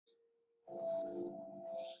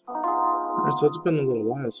Alright, so it's been a little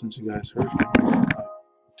while since you guys heard from me.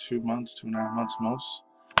 2 months, 2.5 months most.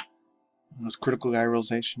 This Critical Guy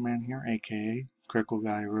Realization Man here, aka Critical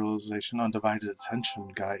Guy Realization Undivided Attention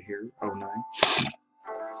Guy here, 09.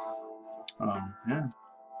 Yeah.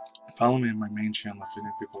 Follow me on my main channel if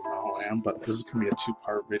any people know who I am, but this is going to be a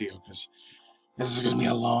 2-part video because this is going to be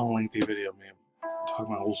a long, lengthy video, man.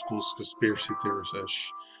 Talking about old school conspiracy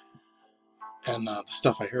theorists-ish. And the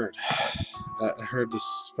stuff I heard. I heard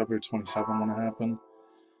this February 27 when it happened.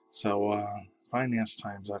 So,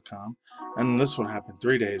 financetimes.com. And this one happened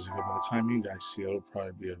 3 days ago. By the time you guys see it, it'll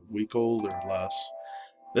probably be a week old or less.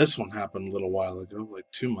 This one happened a little while ago, like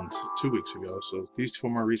 2 weeks ago. So these two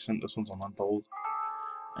are more recent. This one's a month old.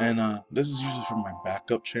 And this is usually from my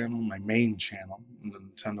backup channel, my main channel, the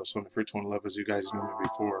Nintendo 732111. As you guys knew me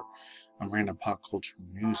before, I'm random pop culture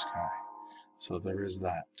news guy. So there is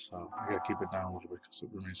that. So I gotta keep it down a little bit because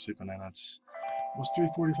everybody's sleeping, and it's almost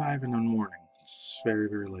 3:45 in the morning. It's very,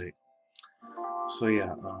 very late. So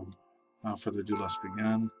yeah, without further ado, let's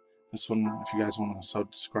begin. This one, if you guys want to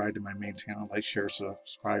subscribe to my main channel, like, share,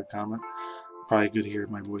 subscribe, comment. Probably good to hear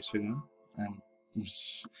my voice again. I'm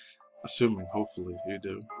just assuming, hopefully, you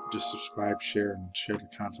do. Just subscribe, share, and share the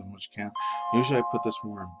content as much as you can. Usually I put this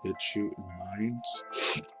more in BitChute and Minds.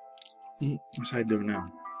 That's how I do it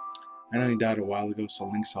now. I know he died a while ago, so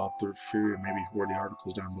links all through free, and maybe 40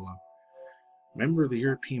 articles down below. Member of the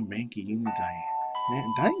European Banking Union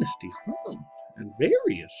Dynasty Fund and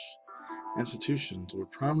various institutions were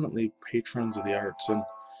prominently patrons of the arts, and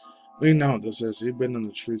we know what this is. You've been in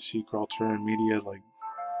the truth seeker alternative media, like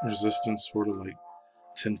resistance, sort of like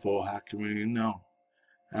tinfoil hat community. No,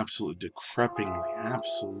 absolutely decrepingly,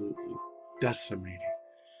 absolutely decimating.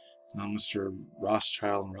 Now, Mr.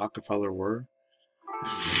 Rothschild and Rockefeller were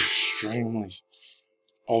extremely,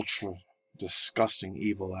 ultra disgusting,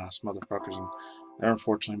 evil ass motherfuckers, and they're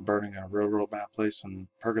unfortunately burning in a real bad place in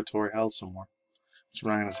purgatory hell somewhere. Which I'm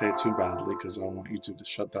not gonna say too badly because I don't want YouTube to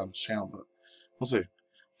shut down the channel, but we'll see.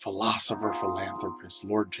 Philosopher, philanthropist,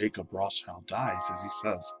 Lord Jacob Roschilds dies, as he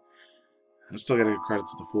says. I'm still gotta give credit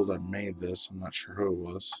to the fool that made this. I'm not sure who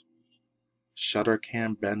it was.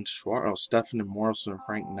 Shuttercam, Ben Schwartz, Stephen Morrison, and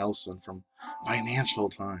Frank Nelson from Financial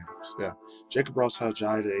Times. Yeah, Jacob Roschilds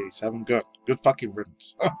died at 87. Good fucking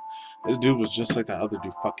riddance. This dude was just like that other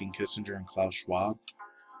dude, fucking Kissinger and Klaus Schwab.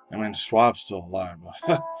 I mean, Schwab's still alive,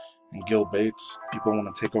 but and Gil Bates. People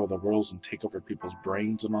want to take over the world and take over people's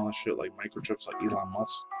brains and all that shit, like microchips, like Elon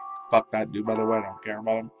Musk. Fuck that dude, by the way. I don't care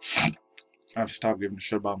about him. I've stopped giving a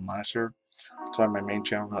shit about him last year. That's why my main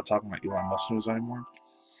channel is not talking about Elon Musk news anymore.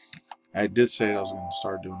 I did say I was going to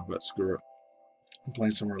start doing it, but screw it. I'm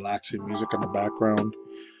playing some relaxing music in the background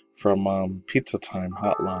from Pizza Time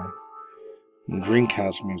Hotline and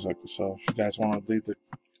Dreamcast music. So if you guys want to leave the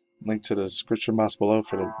link to the description box below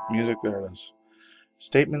for the music, there it is.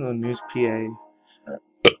 Statement of the news PA.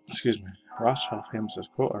 Excuse me. Rothschild family says,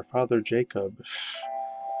 quote, our father Jacob.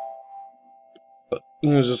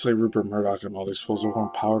 It was just like Rupert Murdoch and all these fools who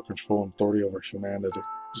want power, control, and authority over humanity.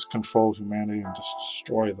 Just control humanity and just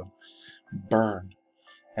destroy them. Burn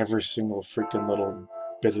every single freaking little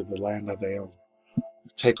bit of the land that they own.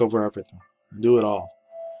 Take over everything. Do it all.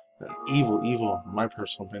 Evil, in my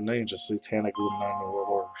personal opinion. Not even just satanic illuminati world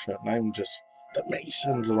order shit. Not even just the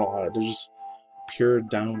Masons and all that. They're just pure,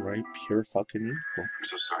 downright, pure fucking evil.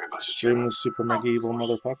 So sorry about extremely super mega evil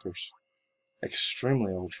motherfuckers.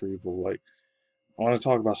 Extremely ultra evil. Like, I want to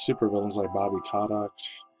talk about super villains like Bobby Kotick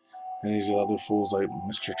and these other fools like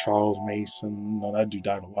Mr. Charles Mason. No, that dude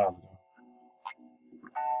died a while ago.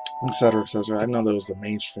 Etc. I know those the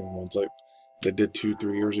mainstream ones, like they did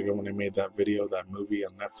 2-3 years ago when they made that video, that movie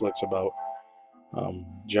on Netflix about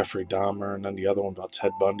Jeffrey Dahmer, and then the other one about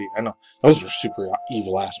Ted Bundy. I know those are super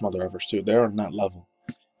evil ass mother effers too. They're on that level.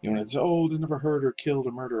 You know, it's they never hurt or killed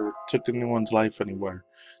or murdered or took anyone's life anywhere.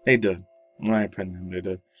 They did, in my opinion, they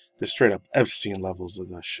did. The straight up Epstein levels of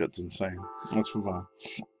that shit's insane. Let's move on.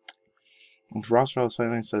 Rothschild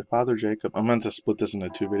said, Father Jacob. I meant to split this into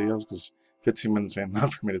 2 videos because 15 minutes ain't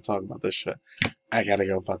enough for me to talk about this shit. I gotta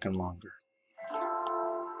go fucking longer.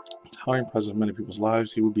 Towering presence of many people's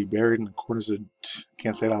lives, he would be buried in accordance to,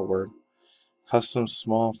 can't say that word, custom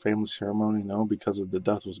small family ceremony, no, because of the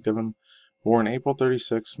death was given. Born April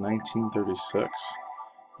 36, 1936.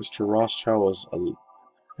 Mr. Rothschild was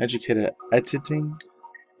educated at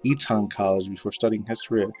Eton College before studying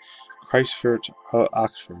history at Christ Church,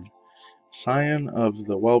 Oxford. Scion of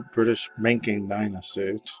the British banking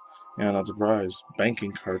dynasty. Yeah, not surprised.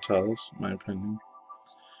 Banking cartels, in my opinion.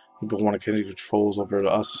 People want to get controls over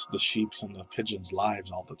us, the sheeps, and the pigeons'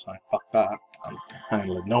 lives all the time. Fuck that. I ain't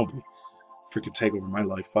let nobody freaking take over my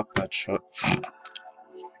life. Fuck that shit.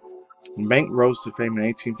 Bank rose to fame in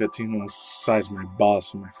 1815 when he sized my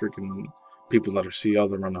boss and my freaking people that are CEO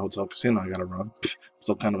that run the hotel casino I gotta run.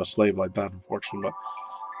 Still kind of a slave like that, unfortunately,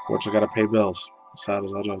 but fortunately I gotta pay bills. As sad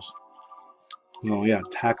as that is. No, yeah,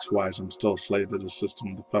 tax-wise, I'm still a slave to the system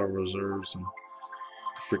of the Federal Reserves and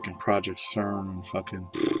freaking Project CERN and fucking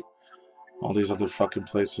all these other fucking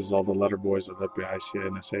places, all the letter boys of the FBI, CIA,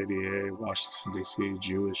 NSA, DA, Washington, D.C.,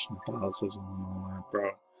 Jewish, Catholicism, and all that,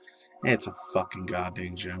 bro. It's a fucking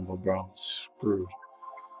goddamn jumble, bro. It's screwed.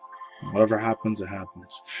 Whatever happens, it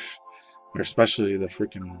happens. Or especially the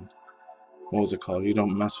freaking, what was it called? You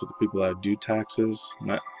don't mess with the people that do taxes.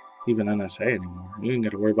 Not even NSA anymore. You ain't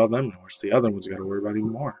got to worry about them anymore. It's the other ones you got to worry about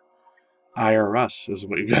even more. IRS is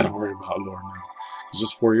what you got to worry about more now.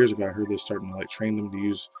 Just 4 years ago, I heard they're starting to like train them to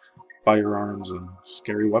use firearms and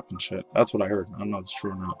scary weapon shit. That's what I heard. I don't know if it's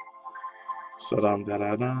true or not. So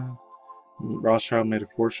Rothschild made a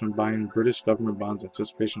fortune buying British government bonds in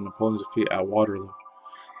anticipation of Napoleon's defeat at Waterloo.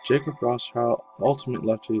 Jacob Roschilds ultimately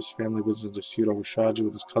left his family business dispute over strategy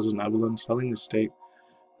with his cousin Evelyn, selling his estate,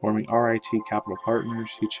 forming RIT Capital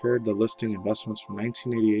Partners. He chaired the listing investments from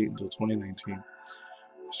 1988 until 2019.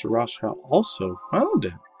 Mr. Rothschild also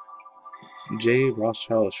founded J.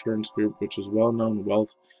 Rothschild Assurance Group, which is well-known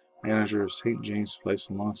wealth manager of St. James Place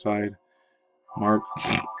alongside Mark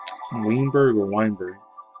Weinberg or Weinberg.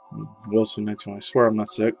 Wilson next one. I swear I'm not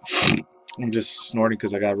sick. I'm just snorting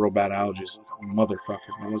because I got real bad allergies. Like a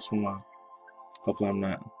motherfucker. Now let's move on. Hopefully I'm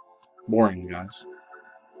not boring, you guys.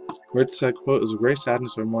 Ritz said, quote, "It was a great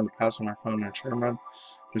sadness to mourn the passing of our founder and chairman,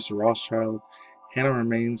 Mr. Rothschild. Hannah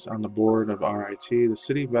remains on the board of RIT. The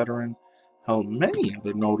city veteran held many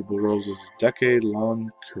other notable roles in his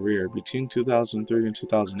decade-long career. Between 2003 and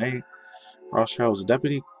 2008, Rothschild was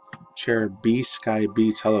deputy chair of B-Sky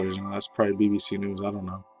B Television. That's probably BBC News, I don't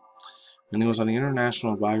know. And he was on the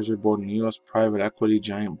International Advisory Board in the U.S. private equity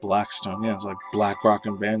giant Blackstone. Yeah, it's like BlackRock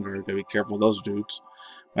and Vanguard. Gotta be careful of those dudes.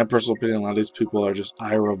 My personal opinion, a lot of these people are just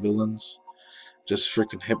IRA villains. Just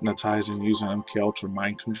freaking hypnotizing, using MK Ultra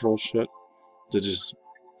mind control shit to just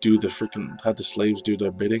do the freaking, have the slaves do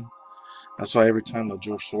their bidding. That's why every time the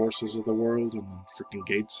George Soroses of the world and the freaking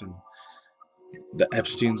Gates and the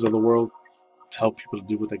Epsteins of the world tell people to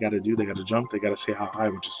do what they gotta do, they gotta jump, they gotta say how high,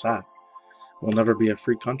 which is sad. We'll never be a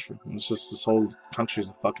free country. It's just this whole country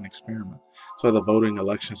is a fucking experiment. So the voting,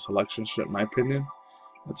 election, selection shit, in my opinion,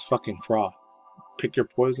 that's fucking fraud. Pick your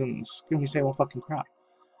poison. It's gonna be same old fucking crap.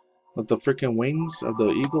 But the freaking wings of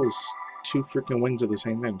the eagle is two freaking wings of the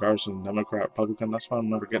same thing, regardless of Democrat, Republican. That's why I'm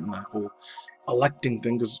never getting that whole electing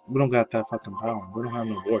thing, because we don't got that fucking power. We don't have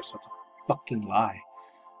no voice. That's a fucking lie.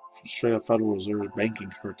 From straight up Federal Reserve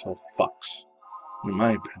banking cartel fucks, in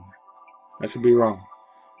my opinion. I could be wrong.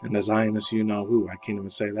 And the Zionist you-know-who, I can't even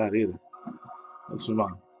say that either. Let's move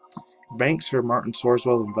on. Bank Sir Martin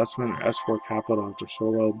Sorswell Investment, or S4 Capital, after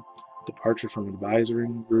Sorswell's departure from advisory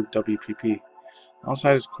group WPP.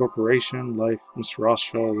 Outside his corporation life, Mr.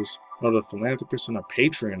 Rothschild was noted philanthropist and a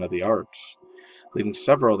patron of the arts, leading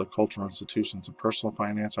several other cultural institutions in personal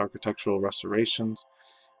finance, architectural restorations,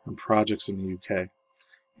 and projects in the UK.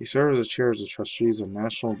 He served as chair of the trustees of the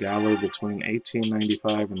National Gallery between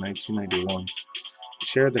 1895 and 1991. He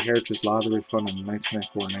chaired the Heritage Lottery Fund in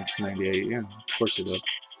 1994 and 1998. Yeah, of course he did.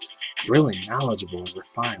 Brilliant, knowledgeable,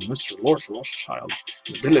 refined, Mr. Lord Rothschild.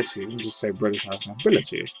 Ability, let me just say British accent,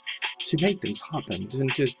 ability to make things happen.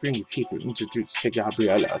 Didn't just bring people introduced to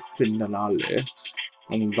Gabriella Findanale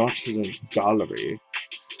and National Gallery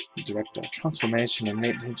Director. Transformation and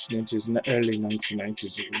maintenance in the early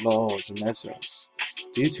 1990s with large measures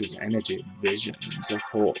due to his energy and visions, of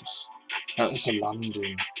course. That's the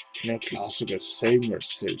London neoclassical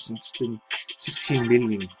Somerset and spent 16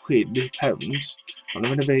 million pounds on the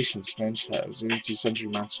renovation Spencer's 18th century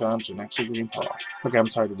Manchester next to Green Park. Okay, I'm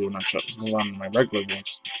tired of doing that shit. Let's move on to my regular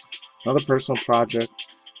voice. Another personal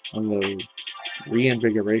project on the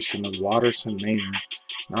reinvigoration of Waterson Manor,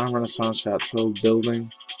 non-Renaissance chateau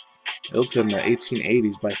building built in the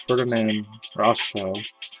 1880s by Ferdinand Rothschild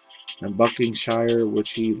in Buckinghamshire,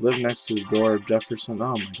 which he lived next to the door of Jefferson.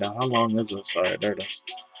 Oh my god, how long is this? Alright, there it is.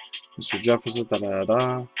 Mr. Jefferson,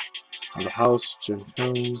 da-da-da. The house, Jim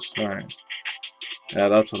Coons. Alright. Yeah,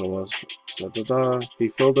 that's what it was. Da-da-da. He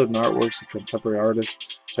fielded in artworks of contemporary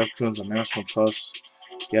artists, Jeff Koons and National Trust,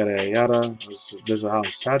 yada yada. There's a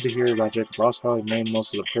house. Sad to hear about Jacob Roschilds. He made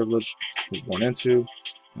most of the privilege he was born into.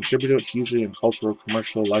 Contributed hugely in cultural,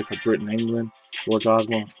 commercial life of Britain and England. George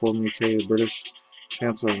Osborne, former UK British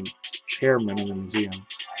Chancellor and Chairman in the museum.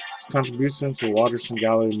 His contribution to the Waterson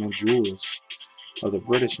Gallery and jewels of the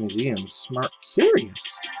British Museum. Smart,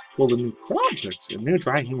 curious, full of new projects and new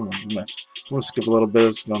dry humor. I'm going to skip a little bit,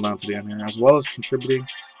 it's going on to the end here. As well as contributing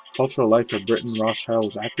Cultural life of Britain, Rothschild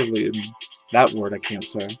was actively in that word I can't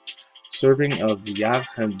say. Serving of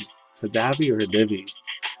Hadavi or Hadivi.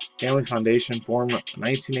 Family Foundation formed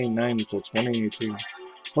 1989 until 2018.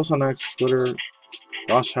 Post on X, Twitter,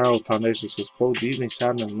 Rothschild Foundation was, quote, deeply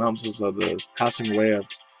saddened in the mountains of the passing away of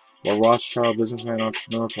a Rothschild businessman,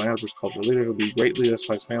 entrepreneur, philanthropist, cultural leader who will be greatly missed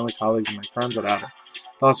by his family, colleagues, and my friends at Adam.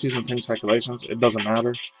 Thoughts, views, and opinions, speculations, it doesn't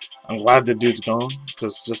matter. I'm glad the dude's gone,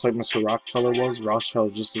 because just like Mr. Rockefeller was, Rothschild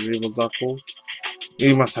was just as evil as that fool.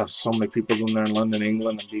 He must have so many people in there in London,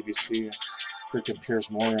 England, and BBC, and freaking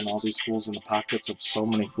Piers Morgan, and all these fools in the pockets of so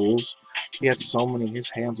many fools. He had so many,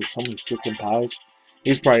 his hands with so many freaking pies.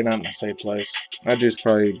 He's probably not in a safe place. That dude's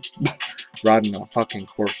probably riding a fucking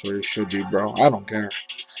corpse where he should be, bro. I don't care.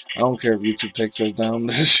 I don't care if YouTube takes us down.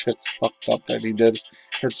 This shit's fucked up that he did.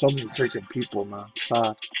 Hurt so many freaking people, man.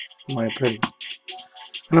 Sad, in my opinion.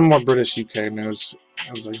 And then more British UK news.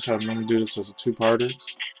 As I said, I'm going to do this as a two-parter.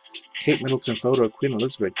 Kate Middleton photo of Queen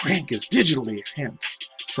Elizabeth. Crank is digitally enhanced.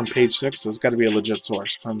 It's from page 6, so it's got to be a legit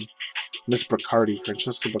source. Miss Bacardi,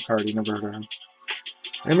 Francesca Bacardi, never heard of her.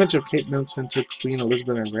 An image of Kate Middleton took Queen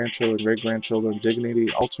Elizabeth and grandchildren, great-grandchildren,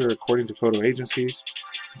 dignity, altar, according to photo agencies.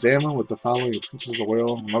 Examined with the following of Princess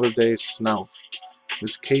Oil, Mother Day, Snouff.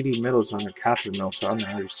 Miss Katie Middleton or Catherine Middleton, I don't know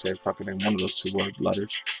how you say fucking name, one of those two word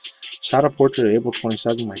letters. Shot a portrait of April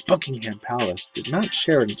 22nd by Buckingham Palace. Did not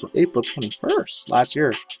share it until April 21st, last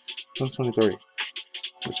year, 2023.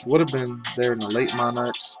 Which would have been there in the late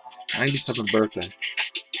monarch's 97th birthday.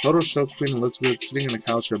 Photos show Queen Elizabeth sitting in a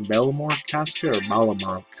couch in Bellamore casket or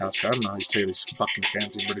Ballamore casket. I don't know how you say this fucking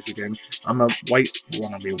fancy British again. I'm a white,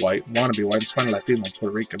 wannabe white. I'm Spanish Latino,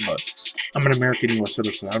 Puerto Rican, but I'm an American U.S.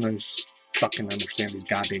 citizen. I don't fucking understand these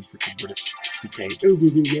goddamn freaking British UK.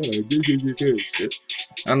 Shit.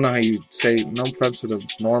 I don't know how you say, no offense to the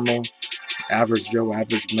normal, average Joe,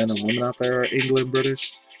 average men and women out there are England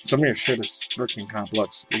British. Some of your shit is freaking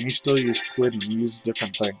complex. And you still use quid and use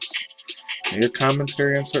different things. Your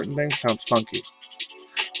commentary on certain things sounds funky.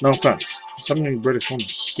 No offense. Some of you British women are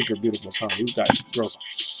super beautiful as hell. You guys, girls, are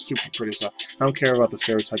super pretty as hell. I don't care about the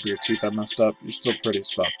stereotype of your teeth that messed up. You're still pretty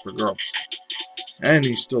as fuck for girls. And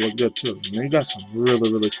you still look good too. You got some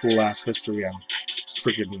really, really cool ass history on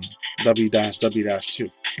freaking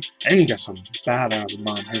W-W-2. And you got some badass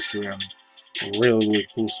bomb history on really, really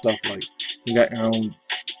cool stuff. Like, you got your own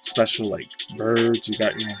special, like, birds. You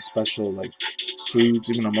got your own special, like, foods,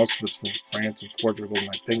 even though most of it's from France and Portugal and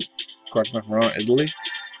I think, correct me if I'm wrong, Italy.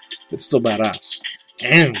 It's still badass.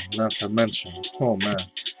 And not to mention, oh man,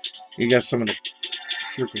 you got some of the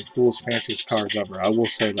freaking coolest, fanciest cars ever. I will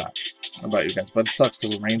say that about you guys. But it sucks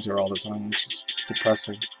because it rains here all the time, which is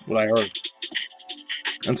depressing, what I heard.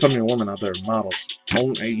 And some of your women out there are models.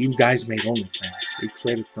 You guys made OnlyFans. You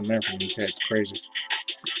created from there from the UK. It's crazy.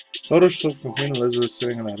 Photos show Queen Elizabeth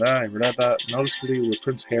sitting on that. I read that. Noticeably with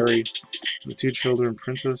Prince Harry, the two children,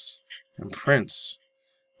 Princess and Prince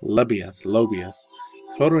Lobieth.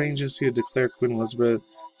 Photo agency had declared Queen Elizabeth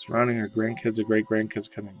surrounding her grandkids and great-grandkids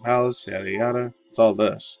coming palace, yada yada. It's all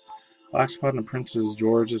this. Black spot in Princess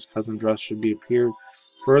George's cousin dress should be appeared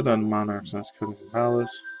further on the monarch's next cousin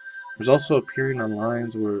palace. There's also appearing on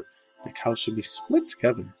lines where the couch should be split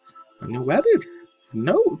together. A new editor.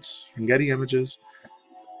 Notes from Getty Images.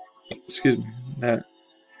 Excuse me. That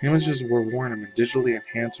images were worn and digitally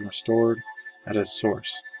enhanced and restored at its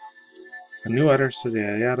source. A new editor says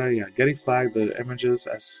yada yada yada. Getty flagged the images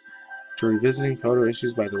as to revisiting photo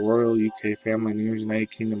issues by the Royal UK family New Year's Day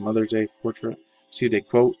Kingdom Mother's Day portrait. See, they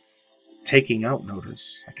quote, taking out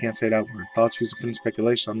notice. I can't say that word. Thoughts, views, opinions,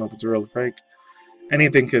 speculation. I don't know if it's real or fake.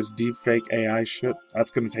 Anything because deep fake AI shit,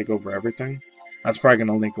 that's going to take over everything. That's probably going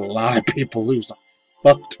to make a lot of people lose a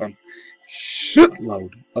fuck ton, shitload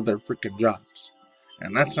of their freaking jobs.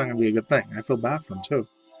 And that's not going to be a good thing. I feel bad for them too.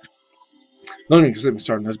 Don't even consider me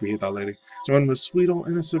starting this beat, that lady. So when the sweet old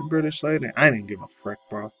innocent British lady, I didn't give a frick,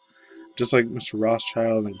 bro. Just like Mr.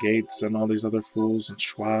 Rothschild and Gates and all these other fools and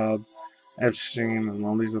Schwab, Epstein and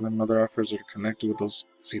all these other mother effers that are connected with those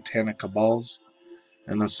satanic cabals.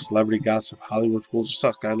 And the celebrity gossip Hollywood fools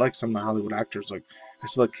suck. I like some of the Hollywood actors. Like, I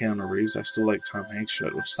still like Keanu Reeves. I still like Tom Hanks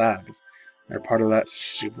shit, which is sad because they're part of that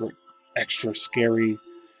super extra scary,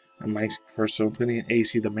 in my personal opinion,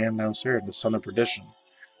 AC the man downstairs, the son of perdition.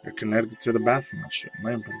 They're connected to the bathroom and shit, in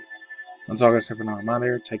my opinion. That's all I have for now. I'm out of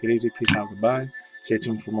here. Take it easy. Peace out. Goodbye. Stay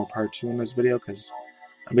tuned for more part 2 in this video because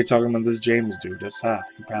I'll be talking about this James dude. That's sad.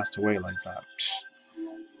 He passed away like that.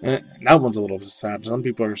 That one's a little bit sad. Some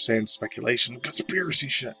people are saying speculation, conspiracy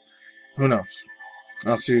shit. Who knows?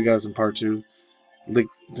 I'll see you guys in part 2. Link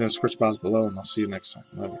in the description box below, and I'll see you next time.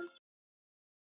 Later.